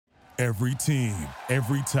Every team,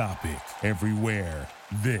 every topic, everywhere.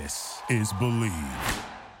 This is Believe.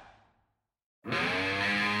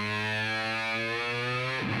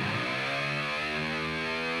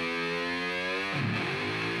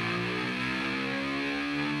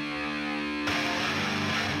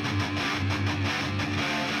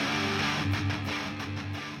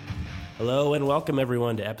 Hello and welcome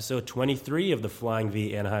everyone to episode 23 of the Flying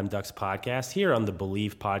V Anaheim Ducks podcast here on the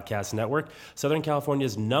Believe Podcast Network, Southern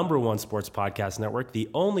California's #1 sports podcast network, the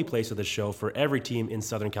only place with a show for every team in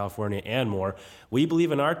Southern California and more. We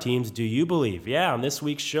believe in our teams. Do you believe? Yeah, on this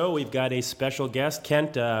week's show, we've got a special guest,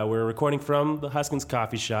 Kent. We're recording from the Huskins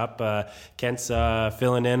Coffee Shop. Kent's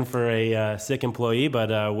filling in for a sick employee,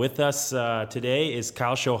 but with us today is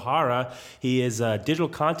Kyle Shohara. He is a digital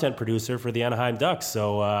content producer for the Anaheim Ducks,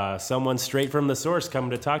 so someone straight from the source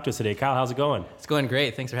coming to talk to us today. Kyle, how's it going? It's going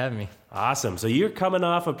great. Thanks for having me. Awesome. So you're coming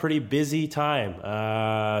off a pretty busy time.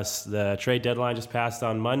 The trade deadline just passed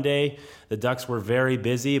on Monday. The Ducks were very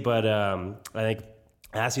busy, but I think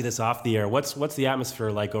I asked you this off the air. What's the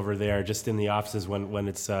atmosphere like over there, just in the offices when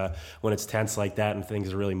it's tense like that and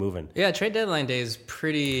things are really moving? Yeah, trade deadline day is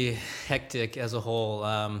pretty hectic as a whole.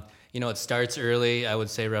 It starts early. I would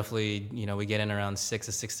say roughly, we get in around 6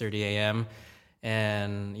 to 6:30 a.m.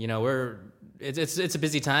 And it's a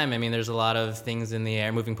busy time. I mean, there's a lot of things in the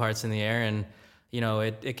air, moving parts in the air, and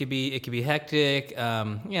it could be hectic.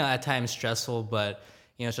 At times stressful, but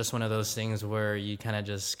it's just one of those things where you kind of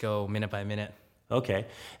just go minute by minute. Okay,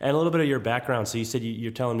 and a little bit of your background. So you said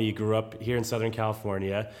you're telling me you grew up here in Southern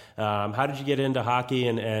California. How did you get into hockey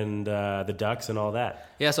and the Ducks and all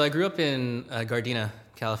that? Yeah, so I grew up in Gardena,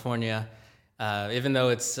 California. Even though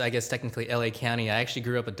it's, I guess, technically LA County, I actually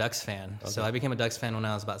grew up a Ducks fan. Okay. So I became a Ducks fan when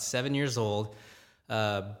I was about 7 years old.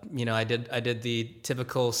 I did the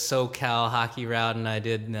typical SoCal hockey route, and I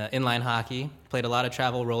did inline hockey. Played a lot of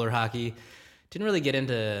travel roller hockey. Didn't really get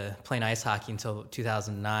into playing ice hockey until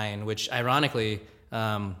 2009, which ironically,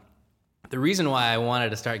 the reason why I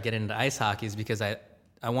wanted to start getting into ice hockey is because I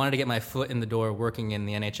wanted to get my foot in the door working in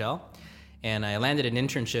the NHL. And I landed an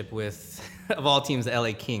internship with, of all teams, the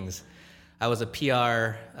LA Kings. I was a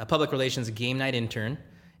PR, a public relations game night intern,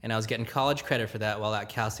 and I was getting college credit for that while at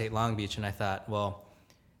Cal State Long Beach. And I thought, well,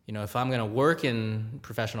 if I'm going to work in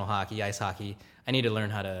professional hockey, ice hockey, I need to learn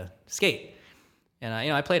how to skate. And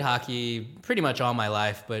I played hockey pretty much all my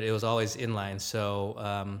life, but it was always inline.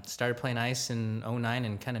 So started playing ice in 2009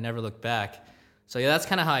 and kind of never looked back. So yeah, that's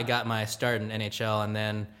kind of how I got my start in NHL. And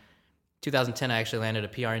then 2010, I actually landed a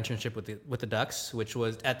PR internship with the Ducks, which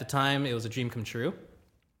was, at the time, it was a dream come true.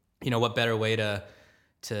 What better way to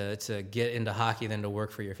get into hockey than to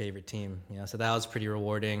work for your favorite team? So that was pretty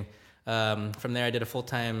rewarding. From there, I did a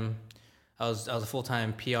full-time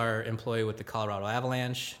PR employee with the Colorado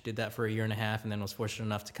Avalanche. Did that for a year and a half, and then was fortunate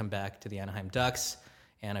enough to come back to the Anaheim Ducks,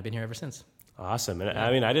 and I've been here ever since. Awesome. And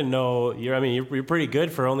I mean, I didn't know you're pretty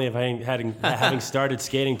good for only having started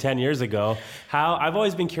skating 10 years ago. I've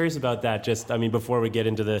always been curious about that. Before we get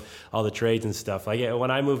into all the trades and stuff, like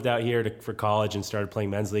when I moved out here for college and started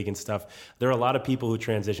playing men's league and stuff, there are a lot of people who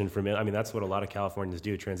transition from that's what a lot of Californians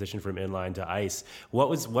do, transition from inline to ice.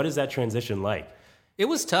 What is that transition like? It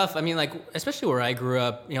was tough. Especially where I grew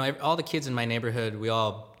up, all the kids in my neighborhood, we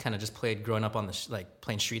all kind of just played growing up on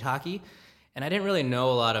playing street hockey. And I didn't really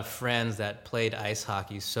know a lot of friends that played ice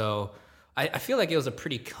hockey, so I feel like it was a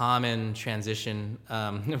pretty common transition.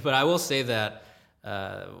 But I will say that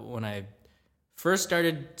when I first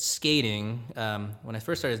started skating,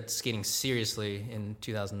 seriously in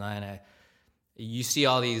 2009, you see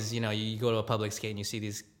all these, you go to a public skate and you see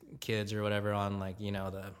these kids or whatever on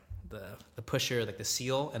the pusher, the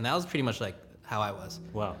seal, and that was pretty much like how I was.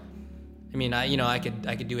 Wow. I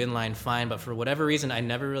could do inline fine, but for whatever reason, I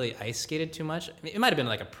never really ice skated too much. It might have been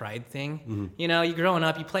like a pride thing. Mm-hmm. You growing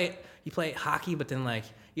up, you play hockey, but then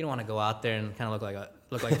you don't want to go out there and kind of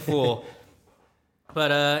look like a fool.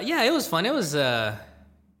 But it was fun. It was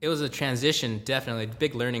a transition, definitely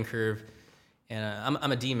big learning curve. And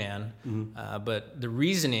I'm a D man, mm-hmm. But the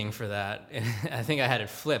reasoning for that, I think I had it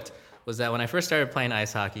flipped, was that when I first started playing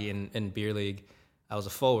ice hockey in beer league, I was a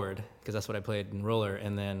forward because that's what I played in roller,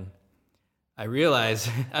 and then I realized,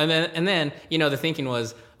 and then the thinking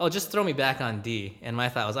was, oh, just throw me back on D. And my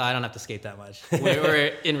thought was, I don't have to skate that much.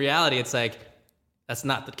 Where in reality, it's like, that's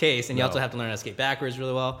not the case. And you also have to learn how to skate backwards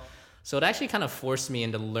really well. So it actually kind of forced me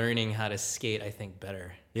into learning how to skate, I think,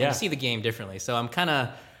 better. Yeah. And to see the game differently. So I'm kind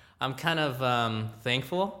of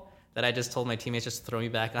thankful that I just told my teammates just throw me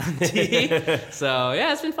back on D. So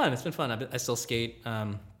yeah, it's been fun. I still skate.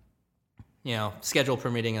 schedule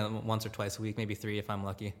permitting, once or twice a week, maybe 3 if I'm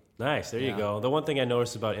lucky. Nice. There you go. The one thing I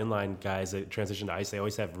noticed about inline guys that transition to ice, they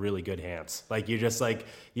always have really good hands. Like you just like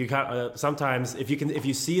you sometimes if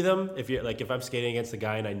you see them, if I'm skating against a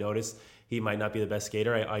guy and I notice he might not be the best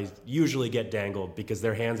skater, I usually get dangled because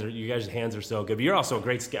you guys' hands are so good. But you're also a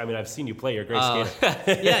great skater. I mean, I've seen you play. You're a great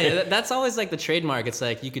skater. Yeah, that's always like the trademark. It's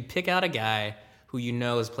like you could pick out a guy who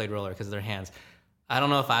has played roller because of their hands. I don't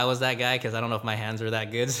know if I was that guy because I don't know if my hands are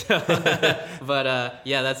that good. So. But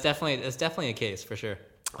yeah, that's definitely a case for sure.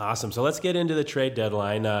 Awesome. So let's get into the trade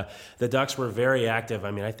deadline. The Ducks were very active.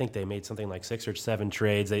 I mean, I think they made something like 6 or 7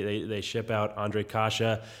 trades. They ship out Andre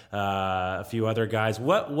Kasha, a few other guys.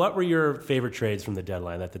 What were your favorite trades from the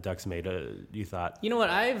deadline that the Ducks made, you thought? You know what?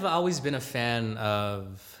 I've always been a fan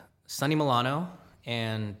of Sonny Milano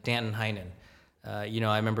and Danton Heinen.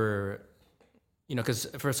 I remember, because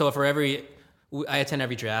for every... I attend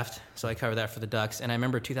every draft, so I cover that for the Ducks. And I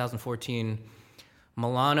remember 2014,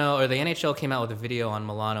 Milano, or the NHL came out with a video on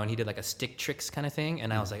Milano, and he did like a stick tricks kind of thing.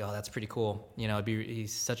 And I was like, oh, that's pretty cool.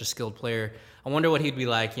 He's such a skilled player. I wonder what he'd be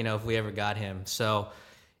like, if we ever got him. So,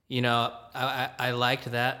 I liked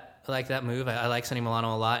that. I like that move. I like Sonny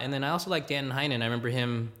Milano a lot. And then I also like Danton Heinen. I remember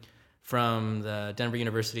him from the Denver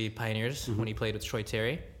University Pioneers when he played with Troy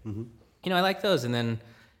Terry. Mm-hmm. I like those. And then...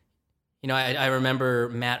 I remember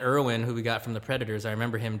Matt Irwin, who we got from the Predators. I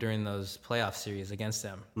remember him during those playoff series against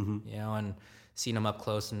them, and seeing him up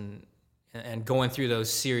close and going through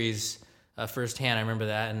those series firsthand. I remember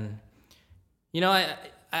that. And,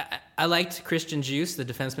 I liked Christian Juice, the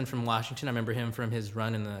defenseman from Washington. I remember him from his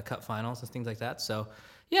run in the Cup Finals and things like that. So,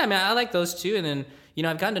 yeah, I like those two. And then,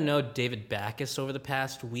 I've gotten to know David Backes over the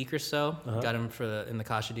past week or so. Got him in the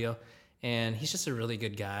Kasha deal. And he's just a really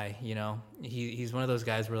good guy, He's one of those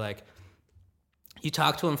guys where, like, you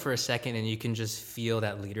talk to him for a second and you can just feel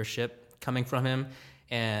that leadership coming from him.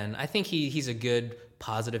 And I think he's a good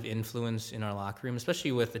positive influence in our locker room,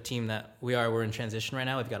 especially with the team that we're in transition right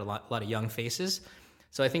now. We've got a lot of young faces.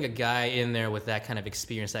 So I think a guy in there with that kind of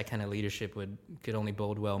experience, that kind of leadership could only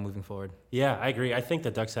bode well moving forward. Yeah, I agree. I think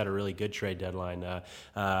the Ducks had a really good trade deadline.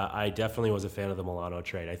 I definitely was a fan of the Milano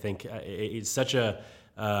trade. I think it's such a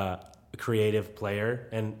creative player,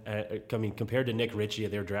 and compared to Nick Ritchie,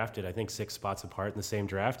 they were drafted I think 6 spots apart in the same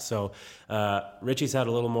draft. So Ritchie's had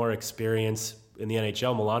a little more experience in the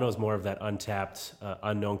NHL. Milano is more of that untapped,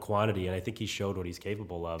 unknown quantity, and I think he showed what he's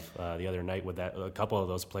capable of the other night with a couple of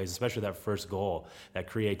those plays, especially that first goal. That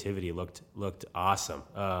creativity looked awesome.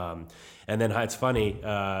 And then it's funny.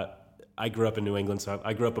 I grew up in New England, so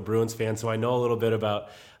I grew up a Bruins fan, so I know a little bit about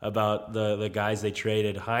the guys they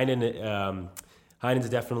traded. Heinen's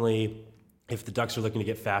definitely, if the Ducks are looking to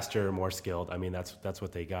get faster or more skilled, I mean, that's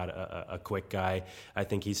what they got, a quick guy. I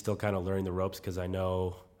think he's still kind of learning the ropes because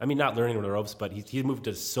not learning the ropes, but he moved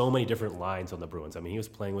to so many different lines on the Bruins. I mean, he was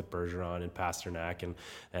playing with Bergeron and Pasternak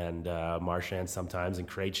and Marchand sometimes and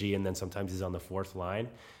Krejci, and then sometimes he's on the 4th line.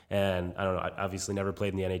 And I don't know, I obviously never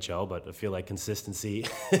played in the NHL, but I feel like consistency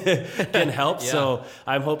can help. Yeah. So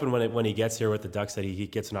I'm hoping when he gets here with the Ducks that he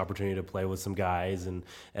gets an opportunity to play with some guys and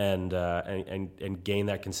gain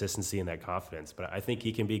that consistency and that confidence. But I think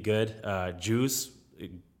he can be good. Juice,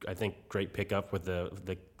 I think great pickup with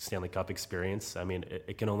the Stanley Cup experience. I mean,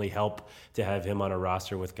 it can only help to have him on a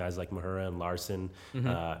roster with guys like Mahura and Larson,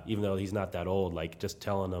 even though he's not that old, like just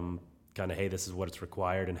telling them kind of, hey, this is what's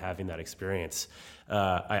required, and having that experience.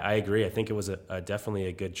 I agree. I think it was definitely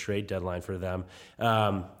a good trade deadline for them.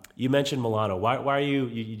 You mentioned Milano. Why are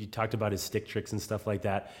you talked about his stick tricks and stuff like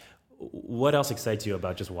that. What else excites you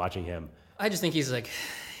about just watching him? I just think he's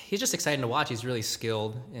just exciting to watch. He's really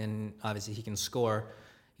skilled, and obviously he can score.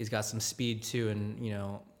 He's got some speed too,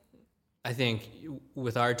 and I think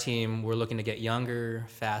with our team, we're looking to get younger,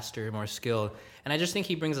 faster, more skilled. And I just think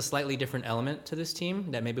he brings a slightly different element to this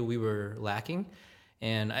team that maybe we were lacking.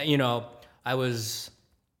 And, I was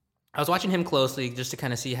watching him closely just to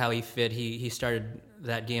kind of see how he fit. He started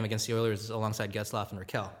that game against the Oilers alongside Getzlaf and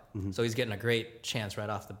Raquel. Mm-hmm. So he's getting a great chance right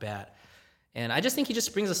off the bat. And I just think he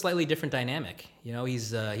just brings a slightly different dynamic.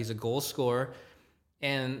 He's a goal scorer.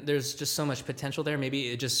 And there's just so much potential there. Maybe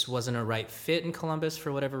it just wasn't a right fit in Columbus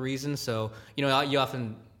for whatever reason. So, you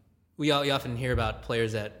often hear about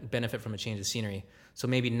players that benefit from a change of scenery. So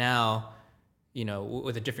maybe now,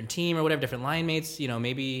 with a different team or whatever, different line mates,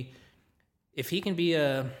 maybe if he can be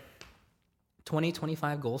a 20,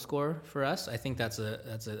 25 goal scorer for us, I think that's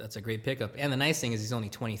a great pickup. And the nice thing is he's only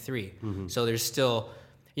 23. Mm-hmm. So there's still,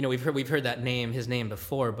 we've heard his name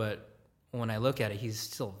before, but when I look at it, he's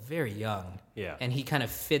still very young. Yeah. And he kind of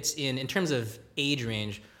fits in terms of age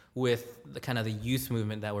range with the kind of the youth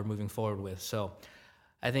movement that we're moving forward with. So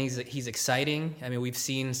I think he's exciting. I mean, we've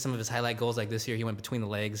seen some of his highlight goals. Like this year, he went between the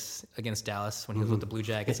legs against Dallas when he was with the Blue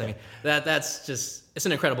Jackets. I mean, that's just, it's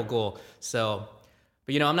an incredible goal. So,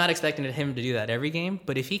 but, I'm not expecting him to do that every game.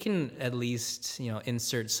 But if he can at least,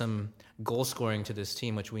 insert some goal scoring to this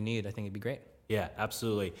team, which we need, I think it'd be great. Yeah,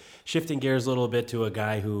 absolutely. Shifting gears a little bit to a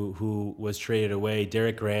guy who was traded away,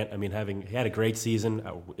 Derek Grant. I mean, he had a great season,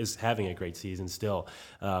 is having a great season still.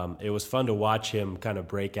 It was fun to watch him kind of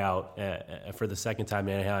break out for the second time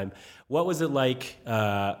in Anaheim. What was it like?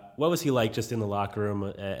 What was he like just in the locker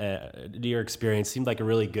room? Your experience seemed like a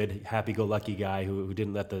really good, happy-go-lucky guy who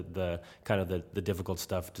didn't let the kind of the difficult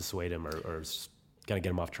stuff dissuade him or kind of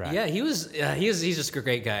get him off track. Yeah, he's just a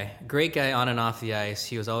great guy on and off the ice.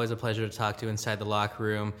 He was always a pleasure to talk to inside the locker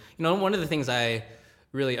room. One of the things I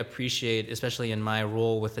really appreciate, especially in my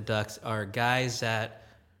role with the Ducks, are guys that,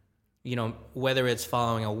 whether it's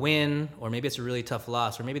following a win or maybe it's a really tough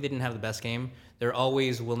loss or maybe they didn't have the best game, they're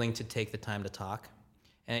always willing to take the time to talk.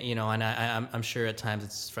 And I'm sure at times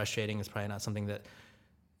it's frustrating. It's probably not something that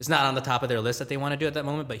is not on the top of their list that they want to do at that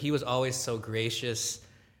moment, but he was always so gracious.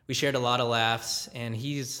 We shared a lot of laughs, and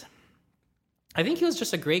I think he was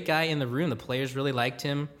just a great guy in the room. The players really liked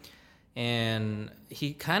him, and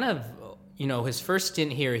he kind of, his first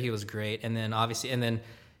stint here, he was great, and then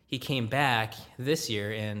he came back this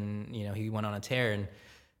year, and, he went on a tear, and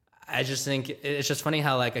I just think it's just funny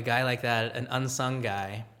how, like, a guy like that, an unsung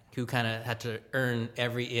guy who kind of had to earn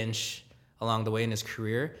every inch along the way in his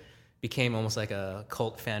career, became almost like a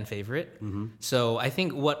cult fan favorite. Mm-hmm. So I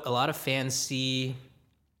think what a lot of fans see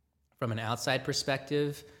from an outside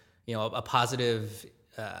perspective, a positive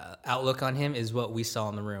outlook on him is what we saw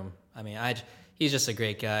in the room. I mean, he's just a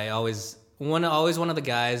great guy. Always one of the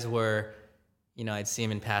guys where, I'd see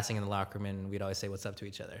him in passing in the locker room and we'd always say what's up to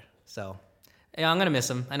each other. So, yeah, I'm gonna miss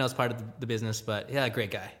him. I know it's part of the business, but yeah, great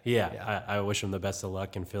guy. Yeah. I wish him the best of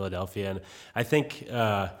luck in Philadelphia, and I think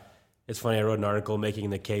it's funny. I wrote an article making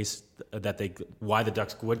the case that why the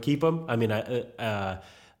Ducks would keep him. I mean,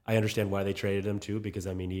 I understand why they traded him too, because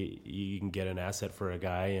I mean, you can get an asset for a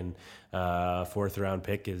guy, and fourth round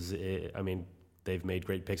pick they've made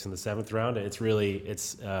great picks in the seventh round. It's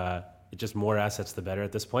just more assets the better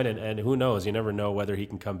at this point, and who knows? You never know whether he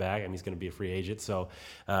can come back. I mean, he's going to be a free agent, so.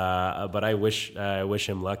 But I wish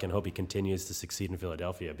him luck and hope he continues to succeed in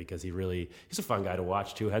Philadelphia, because he's a fun guy to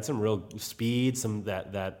watch too. Had some real speed, some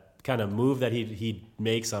that kind of move that he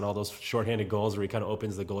makes on all those shorthanded goals where he kind of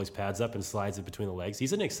opens the goalie's pads up and slides it between the legs.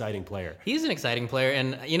 He's an exciting player. He's an exciting player,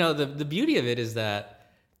 and the beauty of it is that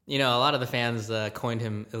a lot of the fans coined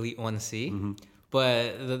him Elite 1C, mm-hmm.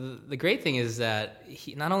 But the great thing is that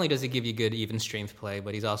he not only does he give you good even strength play,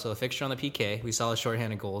 but he's also a fixture on the PK. We saw his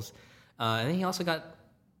shorthanded goals, and then he also got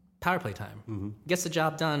power play time. Mm-hmm. Gets the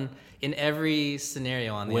job done in every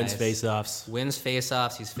scenario on the ice. Wins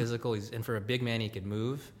face-offs. He's physical. And for a big man, he could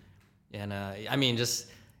move. And just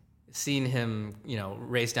seeing him,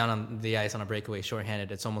 race down on the ice on a breakaway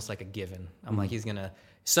shorthanded, it's almost like a given. I'm like, he's gonna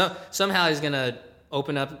somehow he's gonna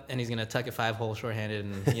open up and he's gonna tuck it 5-hole shorthanded,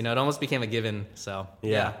 and it almost became a given. So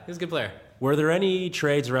yeah, he's a good player. Were there any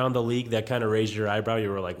trades around the league that kind of raised your eyebrow? You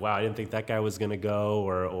were like, wow, I didn't think that guy was gonna go,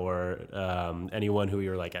 or anyone who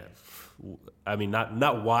you're like, I mean,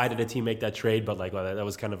 not why did a team make that trade, but like, well, that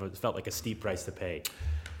was kind of felt like a steep price to pay.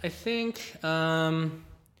 I think.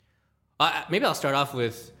 Maybe I'll start off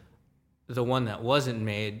with the one that wasn't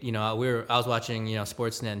made. I was watching,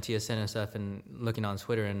 Sportsnet and TSN and stuff, and looking on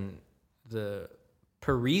Twitter, and the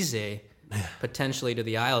Parise potentially to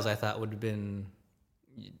the Isles, I thought would have been,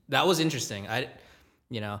 that was interesting.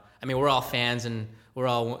 We're all fans and we're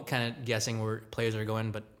all kind of guessing where players are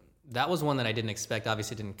going, but that was one that I didn't expect.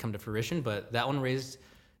 Obviously, it didn't come to fruition, but that one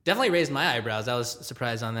definitely raised my eyebrows. I was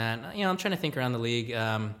surprised on that. I'm trying to think around the league.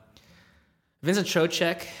 Vincent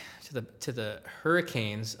Trocheck to the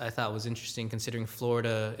Hurricanes, I thought was interesting, considering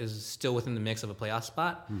Florida is still within the mix of a playoff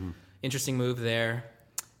spot. Mm-hmm. Interesting move there.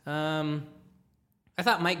 I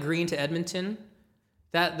thought Mike Green to Edmonton,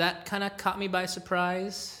 that kind of caught me by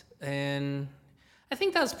surprise, and I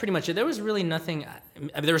think that was pretty much it. There was really nothing.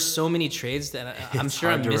 There were so many trades that I'm sure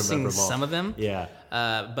I'm missing some of them. Yeah.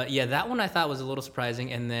 But yeah, that one I thought was a little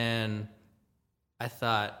surprising, and then I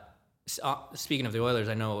thought, speaking of the Oilers,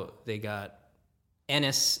 I know they got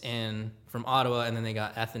Ennis from Ottawa, and then they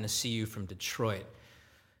got Athanasiou from Detroit.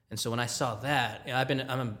 And so when I saw that,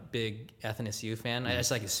 I'm a big Athanasiou fan. I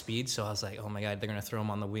just like his speed, so I was like, oh my God, they're gonna throw him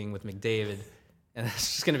on the wing with McDavid, and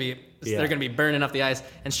it's just gonna be they're gonna be burning up the ice.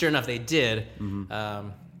 And sure enough, they did. Mm-hmm.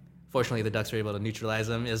 Fortunately, the Ducks were able to neutralize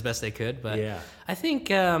them as best they could. But I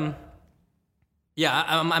think, I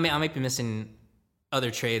might be missing other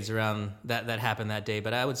trades around that happened that day,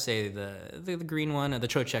 but I would say the green one, the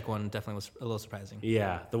Trocheck one, definitely was a little surprising.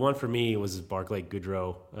 Yeah, the one for me was Barclay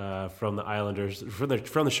Goodrow from the Islanders, from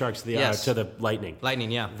the Sharks to the Lightning.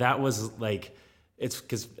 Lightning, yeah. That was like,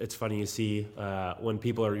 it's funny you see when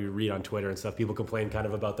you read on Twitter and stuff, people complain kind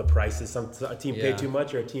of about the prices. A team paid too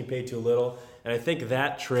much or a team paid too little, and I think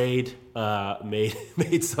that trade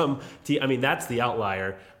made some team. I mean, that's the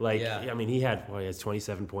outlier. I mean, he has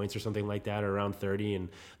 27 points or something like that, or around 30, and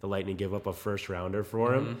the Lightning give up a first rounder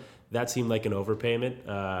for him. That seemed like an overpayment.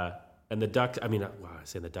 And the Ducks, I mean, I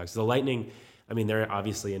say the Ducks, the Lightning. I mean, they're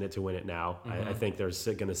obviously in it to win it now. I think they're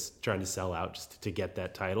trying to sell out just to get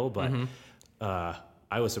that title, but.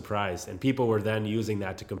 I was surprised, and people were then using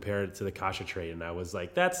that to compare it to the Kasha trade, and I was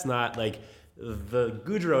like, that's not like the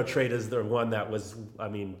Goudreau trade is the one that was. I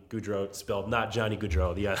mean, Goudreau spelled not Johnny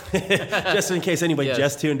Gaudreau. Just in case anybody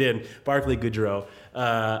just tuned in, Barclay Goodrow.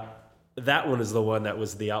 That one is the one that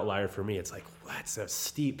was the outlier for me. It's like, that's a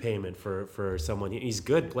steep payment for someone. He's a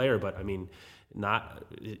good player, but I mean, not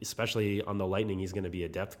especially on the Lightning. He's going to be a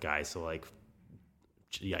depth guy, so like.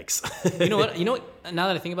 Yikes. You know what? Now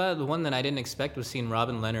that I think about it, the one that I didn't expect was seeing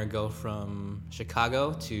Robin Leonard go from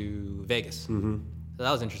Chicago to Vegas. So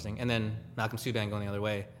that was interesting. And then Malcolm Subban going the other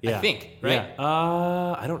way. Yeah. I think, right? Yeah.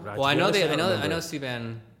 I don't know. Well, I know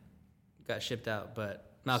Subban got shipped out,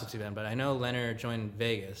 but Malcolm Subban, but I know Leonard joined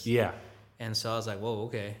Vegas. Yeah. And so I was like, whoa,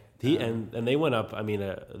 okay. And they went up. I mean,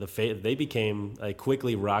 they became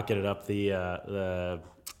quickly rocketed up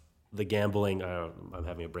the gambling. I'm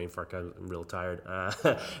having a brain fart. I'm real tired.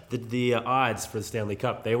 The odds for the Stanley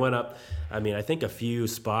Cup, they went up. I mean, I think a few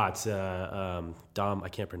spots. Dom, I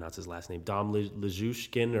can't pronounce his last name. Dom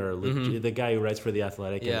Lejushkin, or the guy who writes for The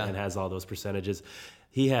Athletic and has all those percentages.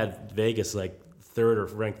 He had Vegas ranked third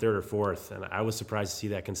or fourth, and I was surprised to see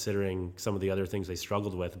that considering some of the other things they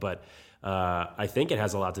struggled with. But I think it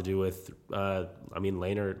has a lot to do with,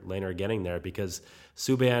 Lehner getting there, because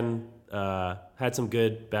Subban had some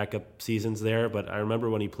good backup seasons there, but I remember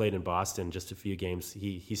when he played in Boston, just a few games,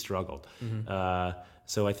 he struggled.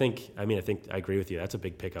 So I think I agree with you. That's a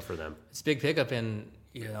big pickup for them. It's a big pickup, and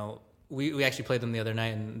we actually played them the other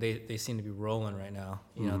night, and they seem to be rolling right now.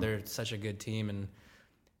 They're such a good team, and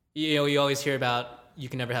you always hear about you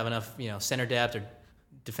can never have enough center depth or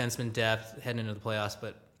defenseman depth heading into the playoffs,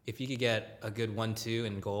 but if you could get a good 1-2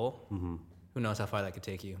 in goal, who knows how far that could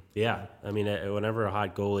take you? Yeah, I mean, whenever a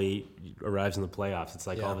hot goalie arrives in the playoffs, it's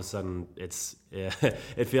like all of a sudden all you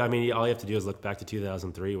have to do is look back to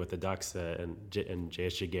 2003 with the Ducks and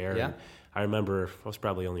J.S. Jaguar. Yeah. I remember I was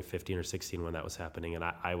probably only 15 or 16 when that was happening, and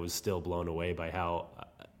I was still blown away by how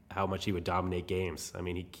much he would dominate games. I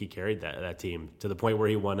mean, he carried that team to the point where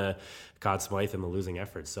he won a Conn Smythe in the losing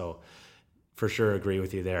effort. So, for sure, agree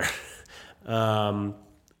with you there.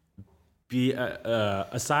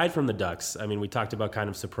 Aside from the Ducks, I mean, we talked about kind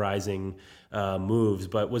of surprising moves,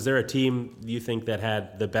 but was there a team you think that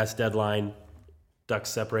had the best deadline? Ducks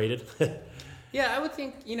separated? Yeah, I would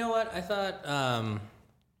think. You know what? I thought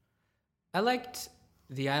I liked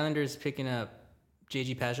the Islanders picking up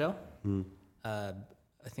J.G. Pageau. I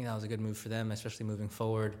think that was a good move for them, especially moving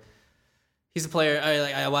forward. He's a player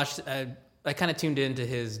I watched. I kind of tuned into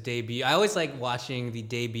his debut. I always like watching the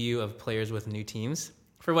debut of players with new teams.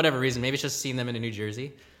 For whatever reason, maybe it's just seeing them in New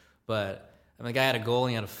Jersey, but the guy had a goal,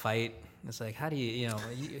 he had a fight. It's like, how do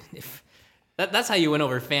if that's how you win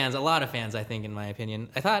over fans, a lot of fans, I think, in my opinion.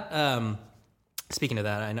 I thought, speaking of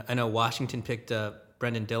that, I know Washington picked up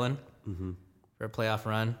Brendan Dillon for a playoff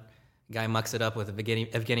run. Guy mucks it up with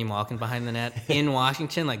Evgeny Malkin behind the net in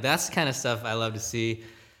Washington. Like, that's the kind of stuff I love to see,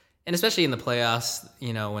 and especially in the playoffs,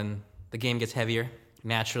 when the game gets heavier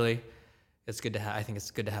naturally. It's good to have. I think it's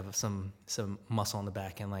good to have some muscle on the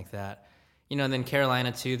back end like that, and then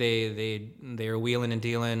Carolina too. They were wheeling and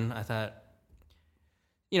dealing. I thought,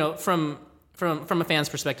 from a fan's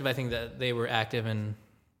perspective, I think that they were active, and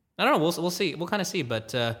I don't know. We'll see. We'll kind of see,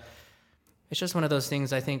 but it's just one of those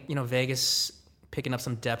things. I think Vegas picking up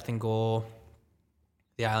some depth in goal,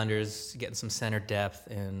 the Islanders getting some center depth,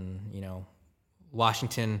 and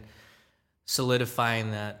Washington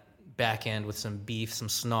solidifying that back end with some beef, some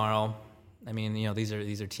snarl. I mean, these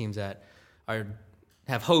are teams that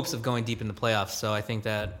have hopes of going deep in the playoffs. So I think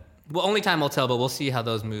that only time will tell, but we'll see how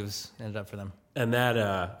those moves ended up for them. And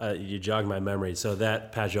that you jogged my memory. So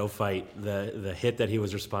that Pageau fight, the hit that he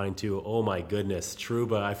was responding to, oh my goodness,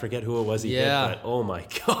 Trouba, I forget who it was he hit, but oh my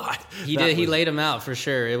God. He laid him out for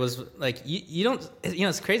sure. It was like, you don't,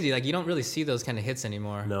 it's crazy. Like, you don't really see those kind of hits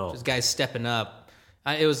anymore. No. Just guys stepping up.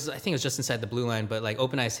 I think it was just inside the blue line, but like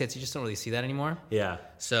open ice hits, you just don't really see that anymore. Yeah.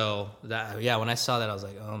 So when I saw that, I was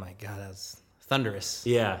like, oh my God, that's thunderous.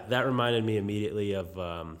 Yeah, that reminded me immediately of,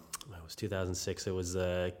 it was 2006. It was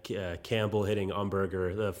Campbell hitting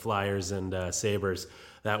Umberger, the Flyers and Sabres.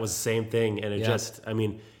 That was the same thing. And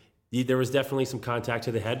it there was definitely some contact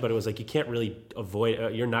to the head, but it was like you can't really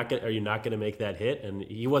avoid. You're not going to make that hit. And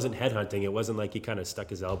he wasn't headhunting. It wasn't like he kind of stuck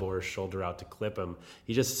his elbow or his shoulder out to clip him.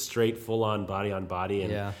 He just straight full on body on body.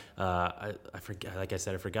 And I forget. Like I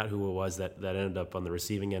said, I forgot who it was that ended up on the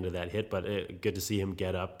receiving end of that hit. But good to see him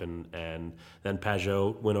get up and then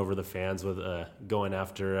Pajot went over the fans with going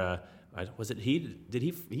after. Was it he? Did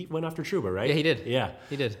he went after Trouba, right? Yeah, he did. Yeah,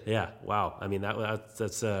 he did. Yeah, wow. I mean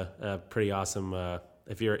that's a pretty awesome.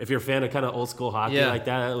 If you're a fan of kind of old school hockey like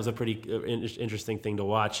that, it was a pretty interesting thing to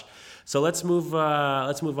watch. So let's move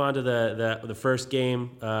on to the first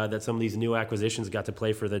game that some of these new acquisitions got to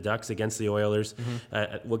play for the Ducks against the Oilers.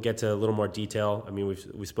 Mm-hmm. We'll get to a little more detail. I mean,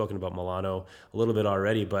 we've spoken about Milano a little bit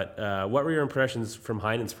already, but what were your impressions from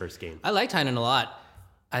Heinen's first game? I liked Heinen a lot.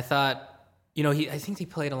 I thought, I think he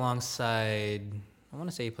played alongside. I want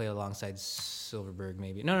to say he played alongside Silverberg,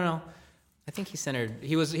 maybe. No. I think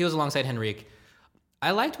he was alongside Henrique. I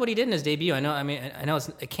liked what he did in his debut. I know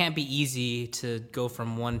it can't be easy to go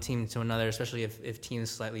from one team to another, especially if teams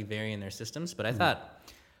slightly vary in their systems. But I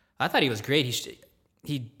thought he was great.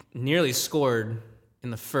 He nearly scored in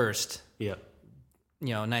the first. Yeah.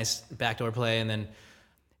 Nice backdoor play, and then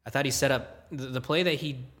I thought he set up the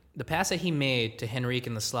pass that he made to Henrique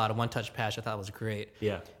in the slot, a one-touch pass. I thought was great.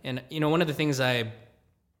 Yeah. And one of the things I've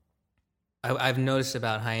noticed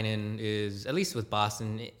about Heinen is, at least with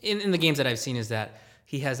Boston, in the games that I've seen, is that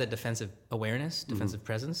he has that defensive awareness, defensive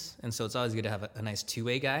presence, and so it's always good to have a nice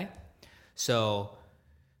two-way guy. So,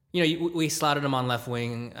 we slotted him on left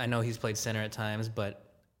wing. I know he's played center at times, but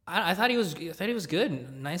I thought he was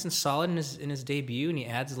good, nice and solid in his debut, and he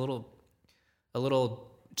adds a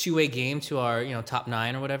little two-way game to our top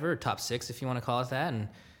 9 or whatever, or top 6 if you want to call it that. And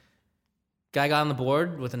guy got on the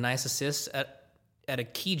board with a nice assist at a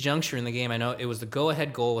key juncture in the game. I know it was the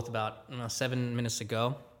go-ahead goal with about 7 minutes to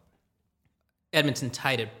go. Edmonton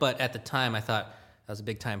tied it, but at the time I thought that was a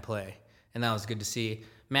big-time play, and that was good to see.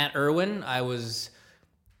 Matt Irwin,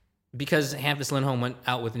 because Hampus Lindholm went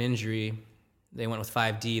out with an injury, they went with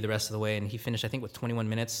 5D the rest of the way, and he finished, I think, with 21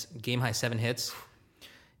 minutes, game-high 7 hits.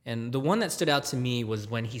 And the one that stood out to me was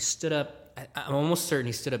when he stood up, I'm almost certain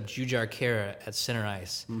he stood up Jujhar Khaira at center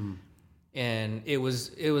ice. Mm-hmm. And it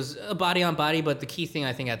was a body on body, but the key thing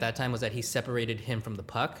I think at that time was that he separated him from the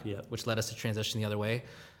puck, which led us to transition the other way.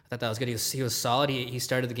 I thought that was good. He was solid. He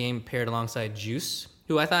started the game paired alongside Juice,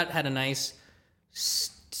 who I thought had a nice,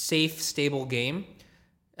 safe, stable game.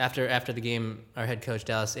 After the game, our head coach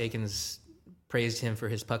Dallas Aikens praised him for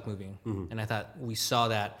his puck moving, and I thought we saw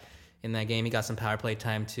that in that game. He got some power play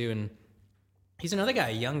time too, and he's another guy,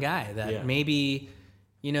 a young guy that maybe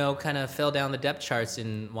kind of fell down the depth charts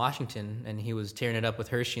in Washington, and he was tearing it up with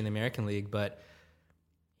Hershey in the American League. But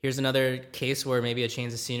here's another case where maybe a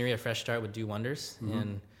change of scenery, a fresh start would do wonders.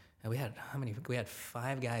 And we had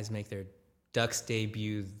 5 guys make their Ducks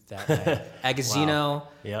debut that night. Agazino,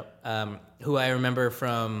 who I remember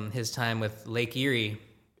from his time with Lake Erie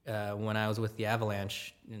when I was with the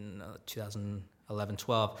Avalanche in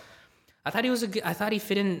 2011-12. I thought he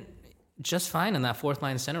fit in just fine in that fourth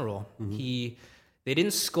line center role. They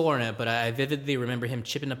didn't score in it, but I vividly remember him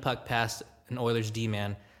chipping the puck past an Oilers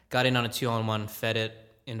D-man, got in on a 2-on-1, fed it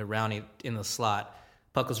into Rowney in the slot.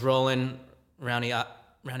 Puck was rolling.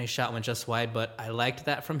 Rowney's shot went just wide, but I liked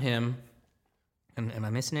that from him. Am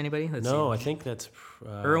I missing anybody? I think that's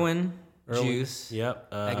Irwin, Juice,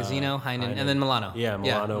 Agazino, Heinen, and then Milano. Yeah,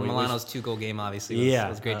 Milano. Milano's 2-goal game obviously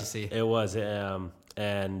was great to see. It was.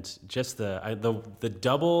 And just the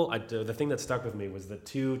double, the thing that stuck with me was the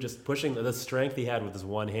two just pushing the strength he had with his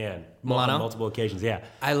one hand Milano? On multiple occasions. Yeah,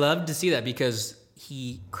 I loved to see that because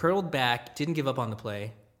he curled back, didn't give up on the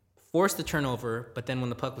play, forced the turnover, but then when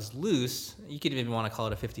the puck was loose, you could even want to call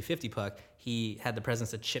it a 50-50 puck, he had the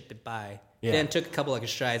presence to chip it by. Then took a couple of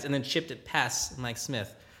strides and then chipped it past Mike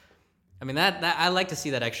Smith. I mean, that I like to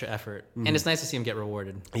see that extra effort, and it's nice to see him get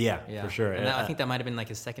rewarded. Yeah, for sure. And I think that might have been like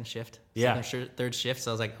his second shift, third shift.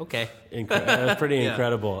 So I was like, okay, that was pretty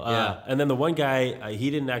incredible. And then the one guy,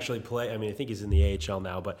 he didn't actually play. I mean, I think he's in the AHL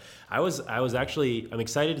now, but I'm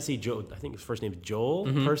excited to see Joe. I think his first name is Joel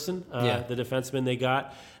Person, the defenseman they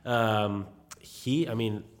got. What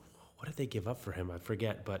did they give up for him? I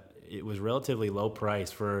forget, but it was relatively low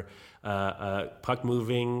price for a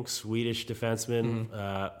puck-moving Swedish defenseman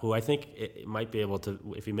who I think it might be able to,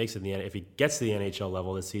 if he makes it if he gets to the NHL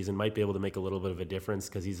level this season, might be able to make a little bit of a difference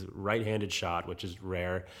because he's right-handed shot, which is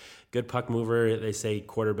rare. Good puck mover. They say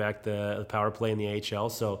quarterback the power play in the AHL,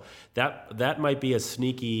 so that might be a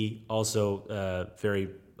sneaky, also very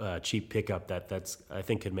cheap pickup that's I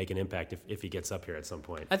think could make an impact if he gets up here at some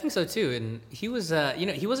point. I think so too. And he was,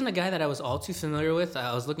 he wasn't a guy that I was all too familiar with.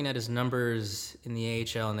 I was looking at his numbers in the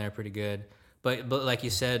AHL, and they're pretty good. But like you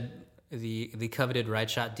said, the coveted right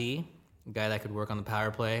shot D, a guy that could work on the power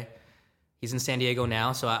play. He's in San Diego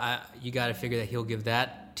now, so you got to figure that he'll give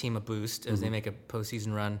that team a boost as they make a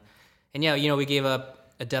postseason run. And yeah, we gave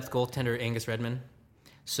up a depth goaltender, Angus Redmond.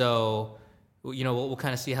 So, we'll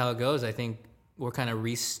kind of see how it goes. I think we're kind of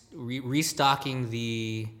restocking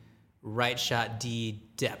the right shot D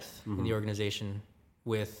depth in the organization.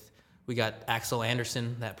 We got Axel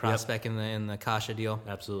Anderson, that prospect in the Kasha deal.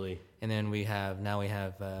 Absolutely. And then we have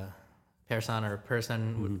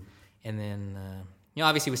Persson, and then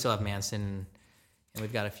obviously we still have Manson, and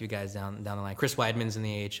we've got a few guys down the line. Chris Weidman's in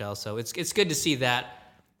the AHL, so it's good to see that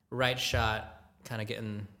right shot kind of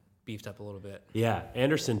getting beefed up a little bit. Yeah,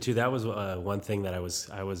 Anderson too. That was one thing that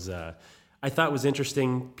I thought was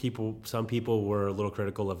interesting. Some people were a little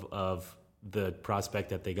critical of the prospect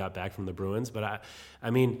that they got back from the Bruins, but I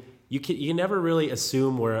mean, you can never really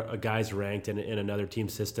assume where a guy's ranked in another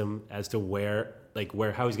team's system as to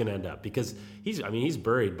how he's going to end up, because he's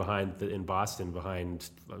buried in Boston behind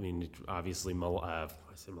obviously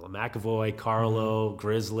McAvoy, Carlo,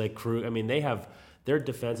 Grzelcyk, Krug. I mean, they have their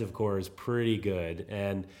defensive core is pretty good,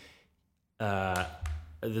 and the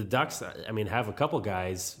Ducks have a couple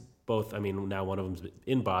guys. Both, now one of them's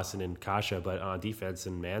in Boston and Kasha, but on defense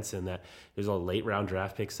and Manson, that there's a late round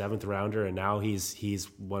draft pick, 7th rounder, and now he's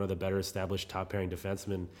one of the better established top pairing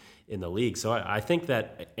defensemen in the league. So I think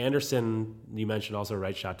that Anderson, you mentioned also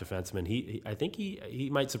right shot defenseman. I think he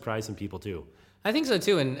might surprise some people too. I think so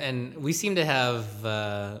too, and we seem to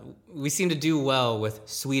do well with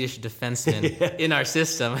Swedish defensemen in our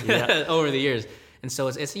system over the years, and so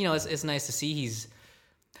it's nice to see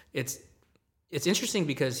It's interesting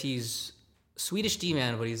because he's Swedish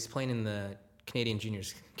D-man, but he's playing in the Canadian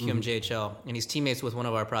Juniors, QMJHL, and he's teammates with one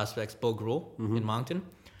of our prospects, Bo Gruhl, in Moncton.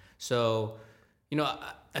 So,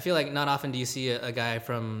 I feel like not often do you see a guy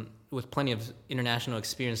with plenty of international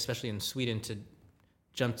experience, especially in Sweden, to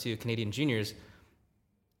jump to Canadian Juniors.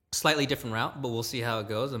 Slightly different route, but we'll see how it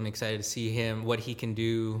goes. I'm excited to see what he can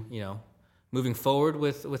do, moving forward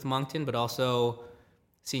with Moncton, but also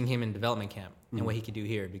seeing him in development camp and what he could do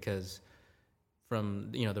here, because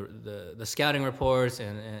from the scouting reports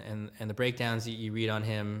and the breakdowns that you read on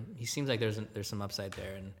him, he seems like there's some upside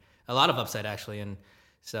there, and a lot of upside actually. And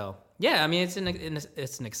so it's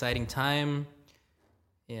an exciting time,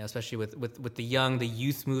 especially with the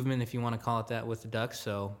youth movement, if you want to call it that, with the Ducks.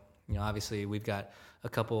 So obviously we've got a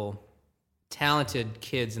couple talented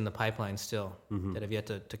kids in the pipeline still that have yet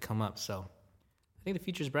to come up. So I think the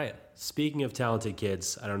future's bright. Speaking of talented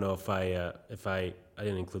kids, I don't know if I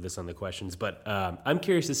didn't include this on the questions, but I'm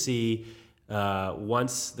curious to see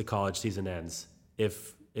once the college season ends,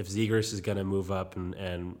 if Zegras is going to move up,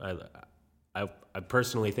 and I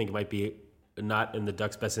personally think it might be not in the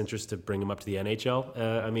Ducks' best interest to bring him up to the NHL.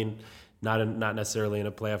 Not necessarily in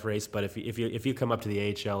a playoff race, but if you come up to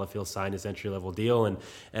the AHL, if he'll sign his entry level deal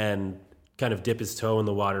and kind of dip his toe in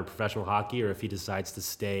the water of professional hockey, or if he decides to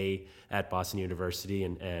stay at Boston University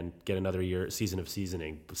and get another season of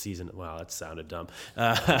seasoning. Wow, that sounded dumb.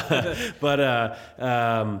 But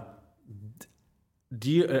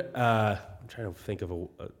do you? I'm trying to think of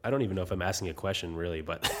I don't even know if I'm asking a question really,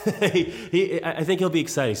 but I think he'll be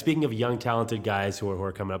exciting. Speaking of young, talented guys who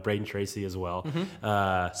are coming up, Braden Tracy as well.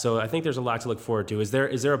 So I think there's a lot to look forward to. Is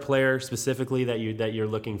there a player specifically that you're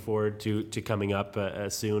looking forward to coming up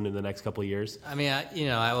soon in the next couple of years?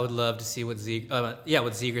 I would love to see what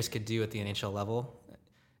Zegras could do at the NHL level.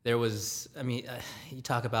 There was, you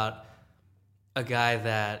talk about a guy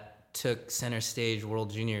that took center stage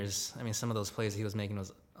World Juniors. Some of those plays he was making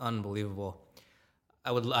was unbelievable.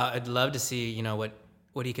 I'd love to see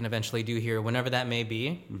what he can eventually do here, whenever that may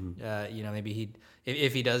be. Maybe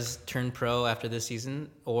if he does turn pro after this season,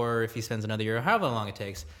 or if he spends another year, however long it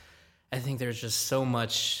takes. I think there's just so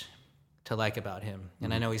much to like about him,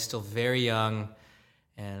 and I know he's still very young,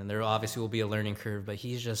 and there obviously will be a learning curve, but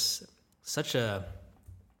he's just such a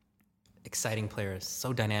exciting player,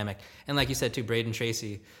 so dynamic. And like you said too, Braden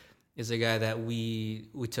Tracy is a guy that we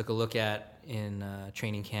took a look at in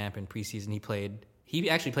training camp and preseason. He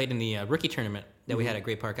actually played in the rookie tournament that we had at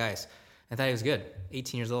Great Park Ice. I thought he was good.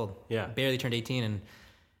 18 years old. Yeah. Barely turned 18, and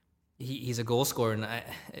he's a goal scorer, and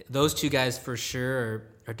those two guys for sure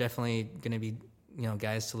are definitely going to be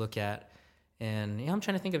guys to look at. And I'm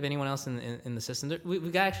trying to think of anyone else in the system.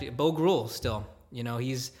 We've got actually Bo Gruhl still.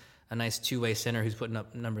 He's a nice two-way center who's putting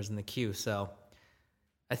up numbers in the queue. So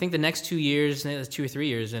I think the next 2 years, 2 or 3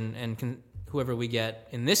 years, and whoever we get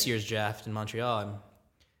in this year's draft in Montreal,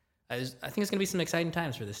 I think it's going to be some exciting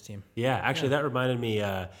times for this team. Yeah, actually, that reminded me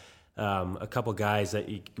a couple guys that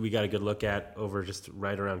we got a good look at over just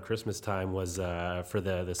right around Christmas time was for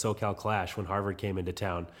the SoCal Clash when Harvard came into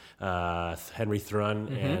town. Henry Thrun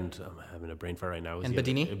and I'm having a brain fart right now. And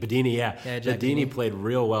Bedini? Bedini, yeah. Bedini played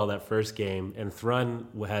real well that first game, and Thrun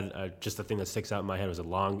had just the thing that sticks out in my head was a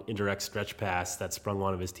long indirect stretch pass that sprung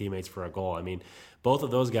one of his teammates for a goal. I mean, both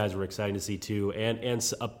of those guys were exciting to see too, and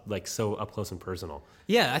so up close and personal.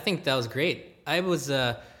 Yeah, I think that was great. I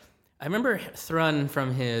remember Thrun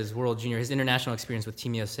from his World Junior, his international experience with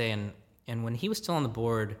Team USA, and when he was still on the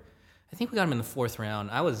board, I think we got him in the 4th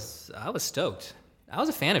round. I was stoked. I was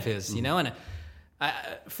a fan of his, and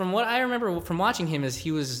from what I remember from watching him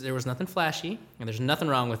is there was nothing flashy, and there's nothing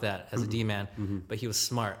wrong with that as a D-man, but he was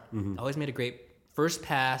smart. Always made a great first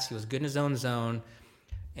pass. He was good in his own zone,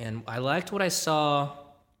 and I liked what I saw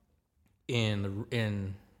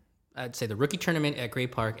in I'd say the rookie tournament at Gray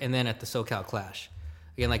Park, and then at the SoCal Clash.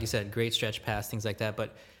 Again, like you said, great stretch pass, things like that.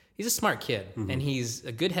 But he's a smart kid, and he's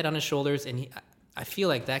a good head on his shoulders. And I feel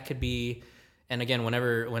like that could be, and again,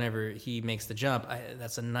 whenever he makes the jump,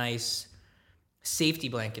 that's a nice safety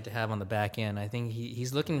blanket to have on the back end. I think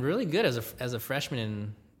he's looking really good as a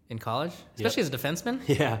freshman in college, especially as a defenseman.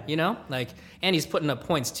 Yeah, and he's putting up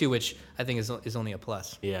points too, which I think is only a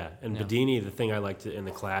plus. Yeah, and Bedini, the thing I liked in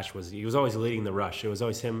the Clash was he was always leading the rush. It was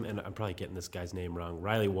always him, and I'm probably getting this guy's name wrong.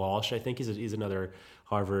 Riley Walsh, I think he's another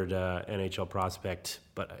Harvard NHL prospect,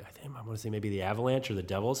 but I want to say maybe the Avalanche or the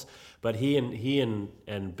Devils. But he and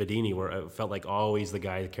Bedini felt like always the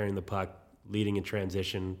guy carrying the puck, leading in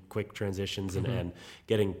transition, quick transitions, and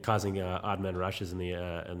causing odd man rushes in the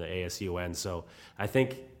ASUN. So I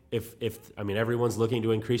think if everyone's looking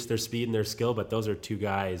to increase their speed and their skill, but those are two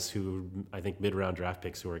guys who I think mid-round draft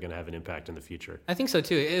picks who are going to have an impact in the future. I think so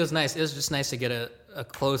too. It was nice. It was just nice to get a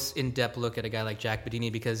close, in-depth look at a guy like Jack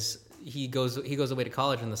Bedini because he goes away to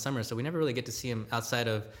college in the summer, so we never really get to see him outside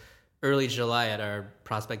of early July at our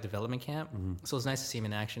prospect development camp. So it's nice to see him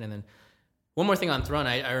in action. And then one more thing on Thrun,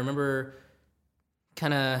 I remember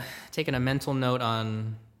kind of taking a mental note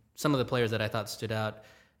on some of the players that I thought stood out.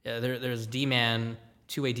 There's D-man,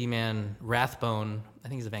 two-way D-man Rathbone. I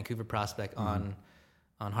think he's a Vancouver prospect on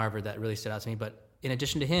Harvard that really stood out to me. But in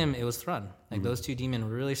addition to him, it was Thrun. Those two D-men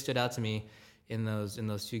really stood out to me in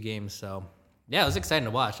those 2 games. So yeah, it was exciting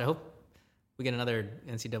to watch. I hope we get another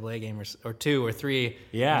NCAA game or 2 or 3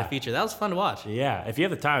 in the future. That was fun to watch. Yeah, if you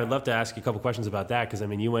have the time, I'd love to ask you a couple questions about that because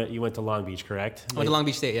you went to Long Beach, correct? I went to Long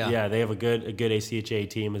Beach State, yeah. Yeah, they have a good ACHA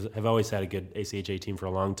team. Have always had a good ACHA team for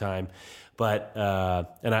a long time. But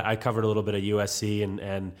and I covered a little bit of USC,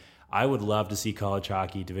 and I would love to see college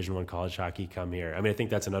hockey, Division I college hockey, come here. I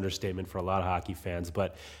think that's an understatement for a lot of hockey fans.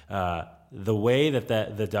 But the way that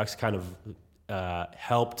the Ducks kind of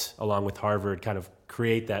helped, along with Harvard, kind of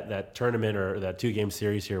create that tournament or that 2-game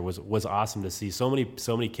series here was awesome to see. So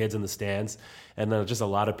many kids in the stands, and then just a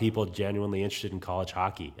lot of people genuinely interested in college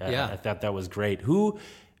hockey. I thought that was great. Who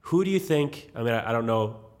do you think? I don't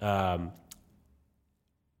know.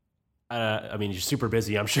 You're super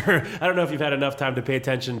busy, I'm sure. I don't know if you've had enough time to pay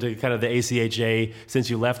attention to kind of the ACHA since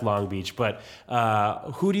you left Long Beach, but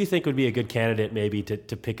who do you think would be a good candidate maybe to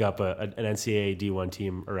pick up an NCAA D1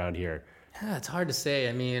 team around here? It's hard to say.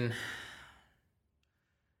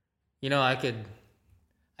 I could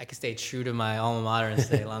stay true to my alma mater and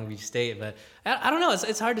say Long Beach State, but I don't know.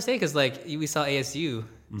 It's hard to say because we saw ASU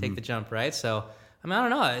take the jump, right? So I don't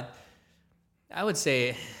know. I would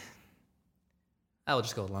say I will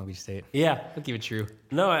just go with Long Beach State. Yeah, I'll keep it true.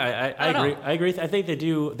 No, I agree. I agree. I think they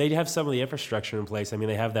do. They have some of the infrastructure in place.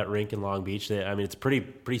 They have that rink in Long Beach. It's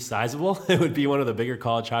pretty sizable. It would be one of the bigger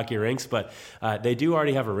college hockey rinks, but they do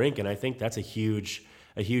already have a rink, and I think that's a huge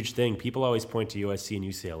thing. People always point to USC and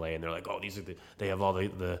UCLA, and they're like, "Oh, they have all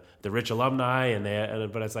the rich alumni,"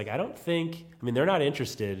 but it's like I don't think. They're not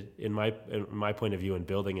interested in my point of view in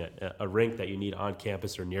building a rink that you need on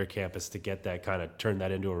campus or near campus to get that kind of turn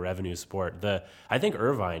that into a revenue sport. I think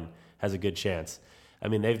Irvine has a good chance.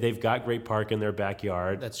 They've got great park in their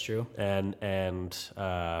backyard. That's true. And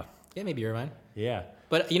maybe Irvine. Yeah.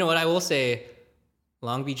 But you know what I will say,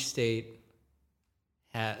 Long Beach State.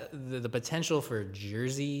 The potential for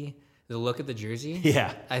jersey, the look of the jersey,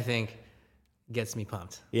 I think gets me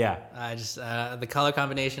pumped. Yeah, I just the color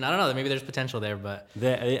combination. I don't know. Maybe there's potential there, but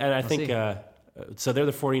I think So they're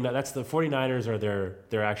the 49. That's the 49ers are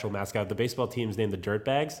their actual mascot. The baseball team's named the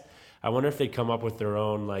Dirtbags. I wonder if they'd come up with their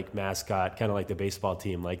own like mascot, kind of like the baseball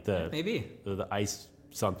team, like the ice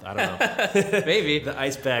something. I don't know. Maybe the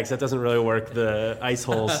ice bags. That doesn't really work. The ice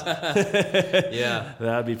holes. Yeah,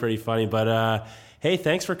 that'd be pretty funny. But hey,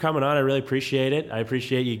 thanks for coming on. I really appreciate it. I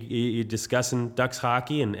appreciate you discussing Ducks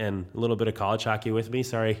hockey and a little bit of college hockey with me.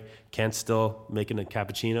 Sorry, Kent's still making the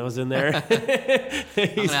cappuccinos in there.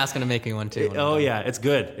 I'm gonna ask him to make me one too. Oh yeah, it's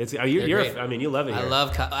good. I mean, you love it here.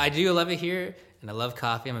 I do love it here, and I love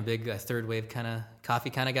coffee. I'm a big third wave kind of coffee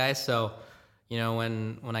kind of guy. So, you know,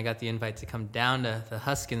 when I got the invite to come down to the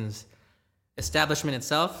Huskins establishment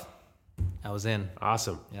itself, I was in.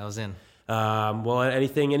 Awesome. Yeah, I was in. Well,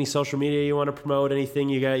 any social media you want to promote? Anything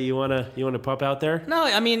you want to pump out there? No,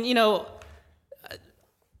 I mean, you know,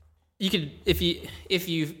 you could if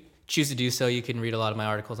you choose to do so, you can read a lot of my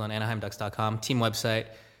articles on AnaheimDucks.com team website.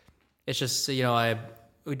 It's just, you know, I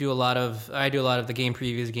do a lot of the game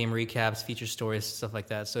previews, game recaps, feature stories, stuff like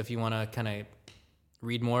that. So if you want to kind of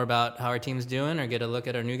read more about how our team's doing or get a look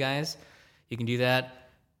at our new guys, you can do that.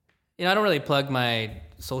 You know, I don't really plug my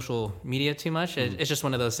social media too much. It's just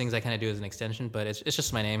one of those things I kind of do as an extension, but it's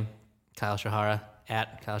just my name, Kyle Shahara,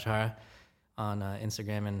 at Kyle Shahara on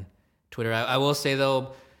Instagram and Twitter. I will say,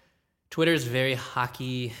 though, Twitter is very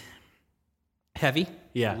hockey heavy.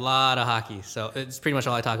 Yeah. A lot of hockey. So it's pretty much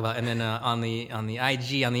all I talk about. And then on the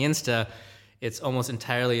IG, on the Insta, it's almost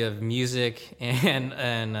entirely of music and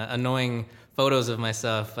annoying photos of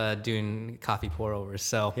myself doing coffee pour overs.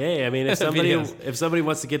 So hey, I mean, if somebody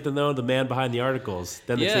wants to get to know the man behind the articles,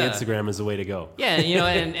 then the Instagram is the way to go. Yeah, you know,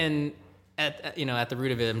 and at the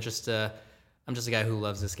root of it, I'm just a guy who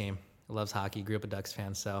loves this game, who loves hockey, grew up a Ducks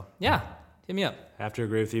fan. So yeah, hit me up. Have to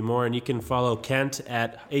agree with you more. And you can follow Kent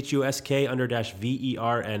at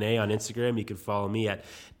HUSK_VERNA on Instagram. You can follow me at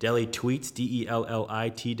Deli Tweets,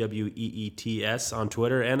 DELLITWEETS on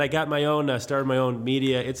Twitter. And I got my own, started my own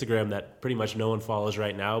media Instagram that pretty much no one follows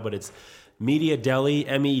right now, but it's Media Deli,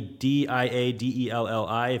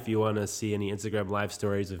 MEDIADELLI, if you want to see any Instagram live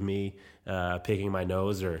stories of me picking my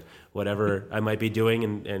nose or whatever I might be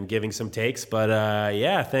doing and giving some takes. But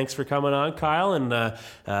yeah, thanks for coming on, Kyle, and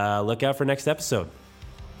look out for next episode.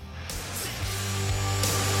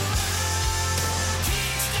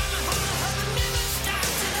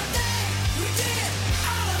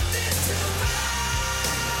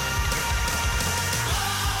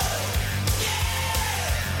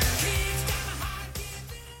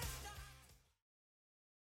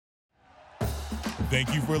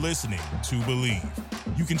 Thank you for listening to Believe.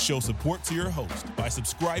 You can show support to your host by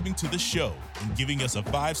subscribing to the show and giving us a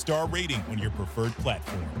 5-star rating on your preferred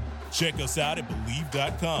platform. Check us out at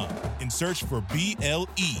Believe.com and search for BLEAV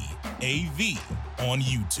on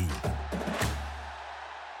YouTube.